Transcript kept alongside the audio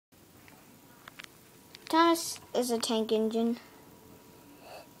Thomas is a tank engine.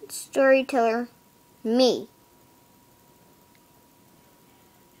 Storyteller, me.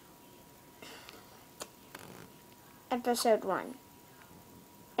 Episode 1.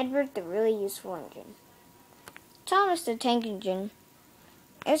 Edward the Really Useful Engine. Thomas the Tank Engine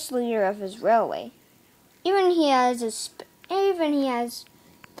is the leader of his railway. Even he has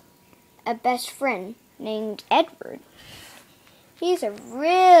a best friend named Edward. He's a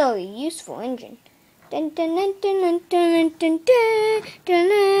really useful engine. He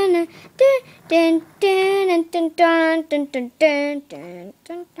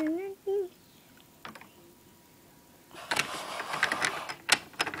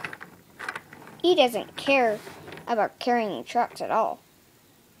doesn't care about carrying trucks at all.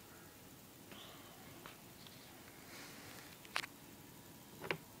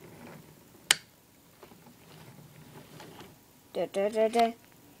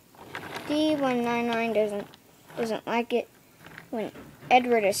 D199 doesn't like it when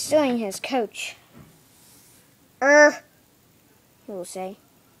Edward is stealing his coach. He will say.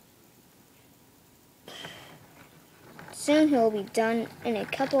 Soon he'll be done in a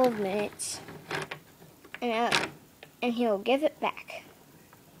couple of minutes, and he'll give it back.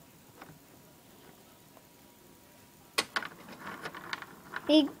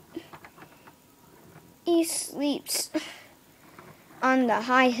 He sleeps on the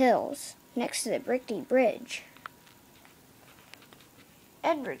high hills next to the Brickty Bridge.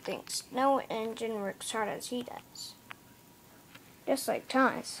 Edward thinks no engine works hard as he does. Just like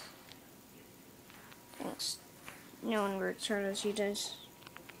Thomas thinks no one works hard as he does.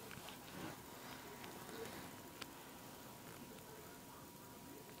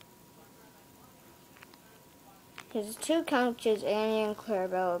 His two coaches, Annie and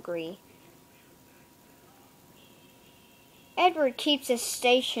Clarabelle, agree. Edward keeps a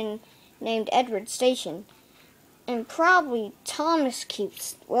station named Edward Station, and probably Thomas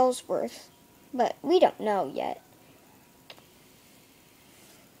keeps Wellsworth, but we don't know yet.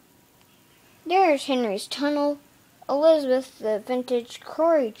 There's Henry's tunnel, Elizabeth the vintage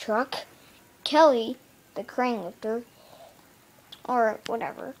quarry truck, Kelly the crane lifter, or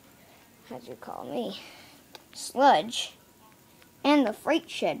whatever, as you call me, Sludge, and the freight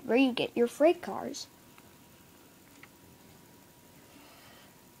shed where you get your freight cars.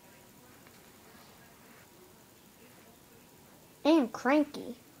 And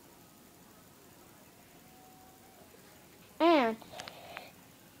Cranky. And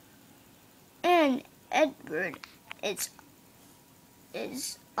Edward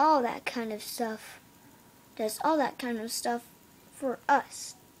is all that kind of stuff. Does all that kind of stuff for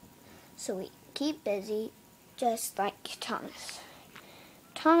us. So we keep busy just like Thomas.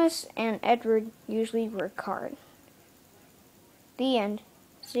 Thomas and Edward usually work hard. The end.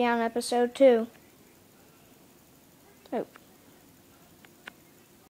 See you on episode 2. Oh.